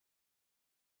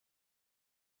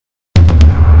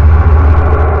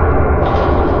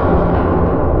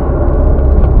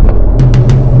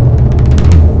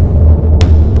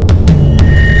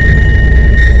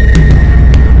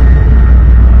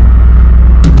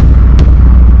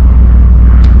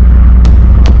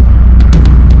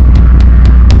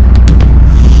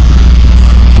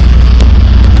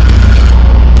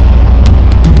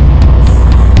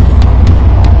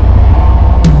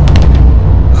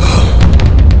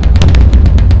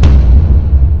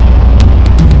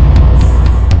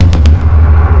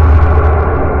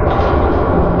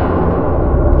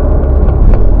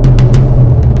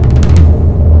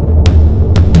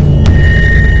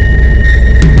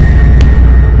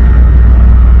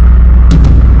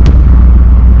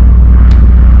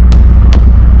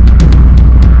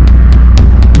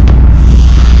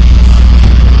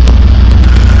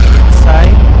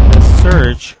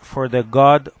the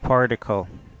God particle.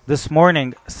 This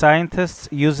morning, scientists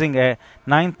using a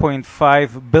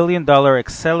 $9.5 billion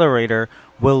accelerator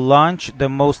will launch the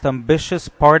most ambitious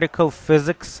particle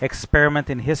physics experiment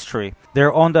in history.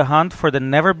 They're on the hunt for the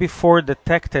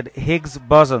never-before-detected Higgs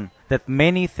boson that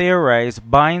many theorize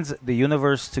binds the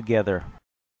universe together.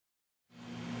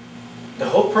 The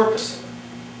whole purpose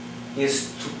of it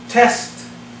is to test,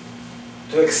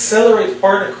 to accelerate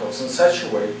particles in such a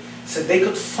way so they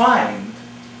could find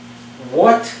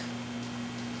what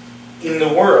in the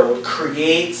world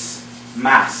creates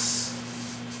mass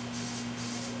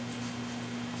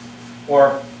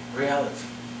or reality,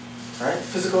 right?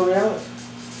 Physical reality.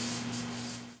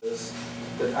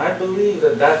 That I believe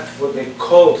that what they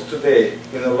called today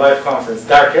in the live conference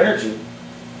dark energy,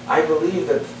 I believe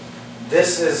that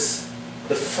this is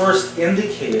the first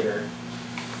indicator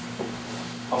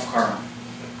of karma.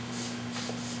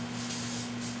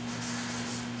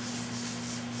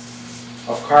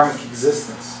 Of karmic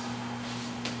existence.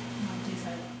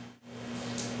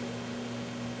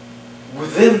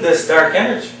 Within this dark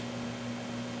energy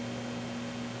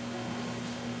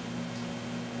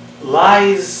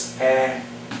lies a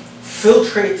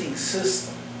filtrating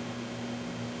system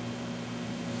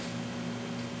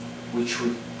which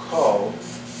we call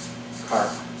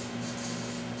karma.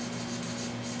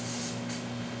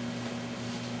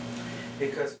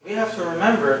 Because we have to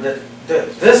remember that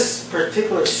this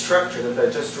particular structure that I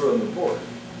just drew on the board,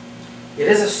 it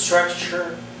is a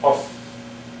structure of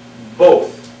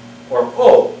both or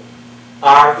all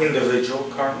our individual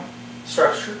karma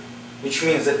structure, which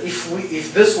means that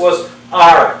if this was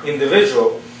our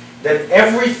individual, then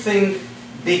everything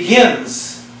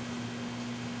begins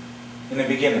in the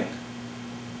beginning.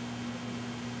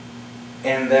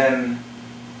 And then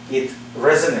it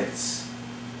resonates,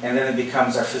 and then it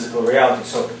becomes our physical reality.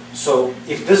 So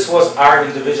if this was our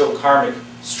individual karmic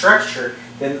structure,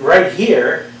 then right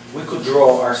here we could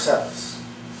draw ourselves,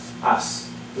 us.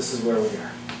 This is where we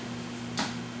are,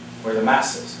 where the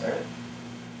mass is, right?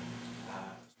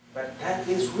 But that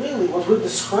is really what we're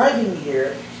describing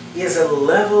here is a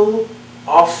level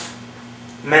of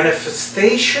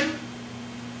manifestation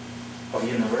of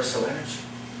universal energy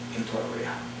into our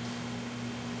reality.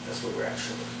 That's what we're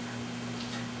actually looking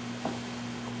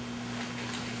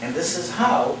at. And this is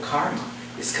how karma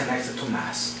is connected to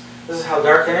mass. This is how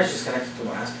dark energy is connected to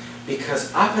mass,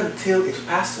 because up until it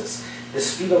passes the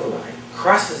speed of light,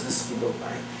 crosses the speed of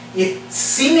light, it's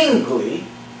seemingly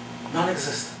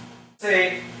non-existent.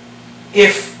 Say,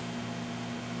 if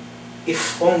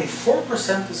only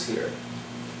 4% is here,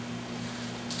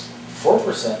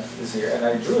 4% is here, and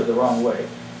I drew it the wrong way,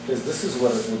 because this is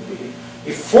what it would be.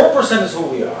 If 4% is who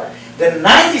we are, then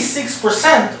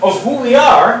 96% of who we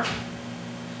are,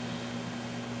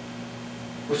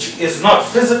 which is not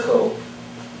physical,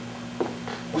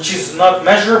 which is not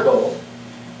measurable,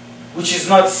 which is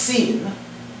not seen,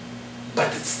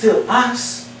 but it's still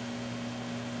us,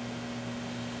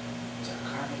 is our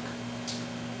karmic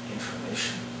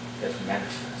information that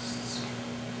manifests.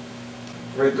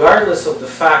 Regardless of the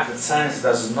fact that science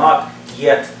did not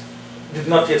yet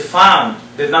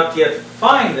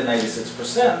find the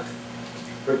 96%,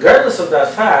 regardless of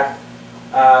that fact,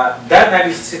 that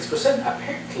 96%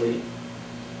 apparently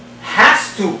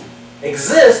has to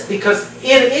exist because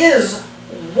it is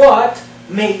what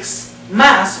makes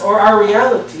mass or our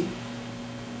reality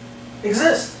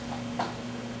exist.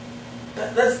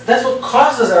 That's what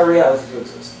causes our reality to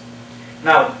exist.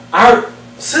 Now, our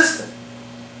system,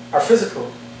 our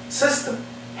physical system,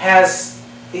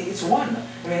 it's one.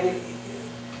 I mean,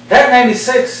 that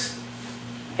 96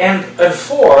 and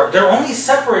 4, they're only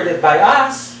separated by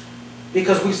us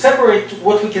because we separate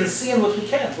what we can see and what we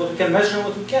can't, what we can measure and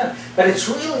what we can't. But it's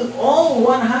really all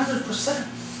 100%.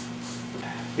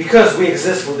 Because we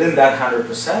exist within that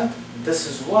 100%, this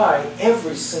is why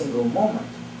every single moment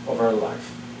of our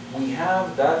life, we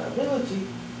have that ability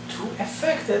to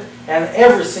affect it, and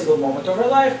every single moment of our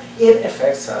life, it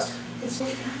affects us.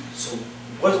 So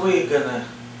what we're going to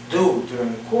do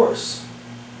during the course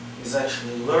is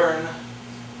actually learn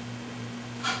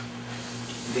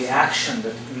the action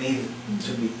that needs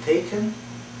to be taken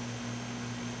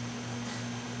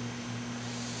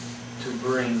to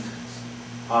bring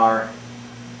our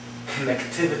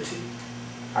connectivity,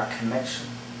 our connection,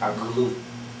 our glue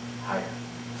higher.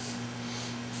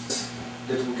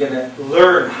 That we're going to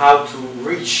learn how to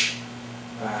reach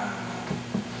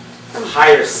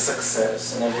higher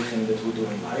success in everything that we do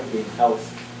in life, being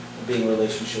health, being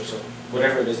relationships, or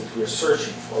whatever it is that we're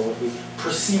searching for, what we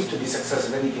perceive to be success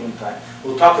at any given time.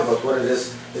 We'll talk about what it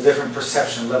is, the different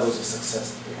perception levels of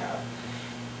success that we have.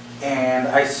 And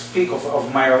I speak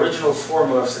of my original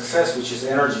formula of success, which is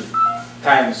energy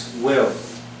times will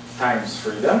times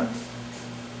freedom.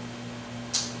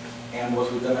 And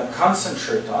what we're going to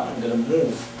concentrate on, I'm going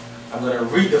to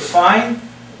redefine,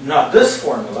 not this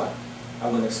formula,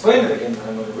 I'm going to explain it again, but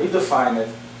I'm going to redefine it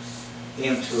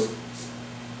into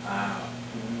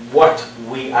what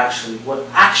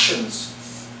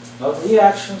actions, not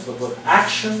reactions, but what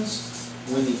actions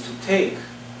we need to take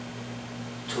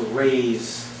to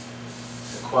raise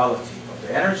the quality of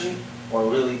the energy, or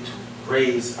really to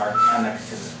raise our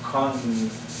connectivity.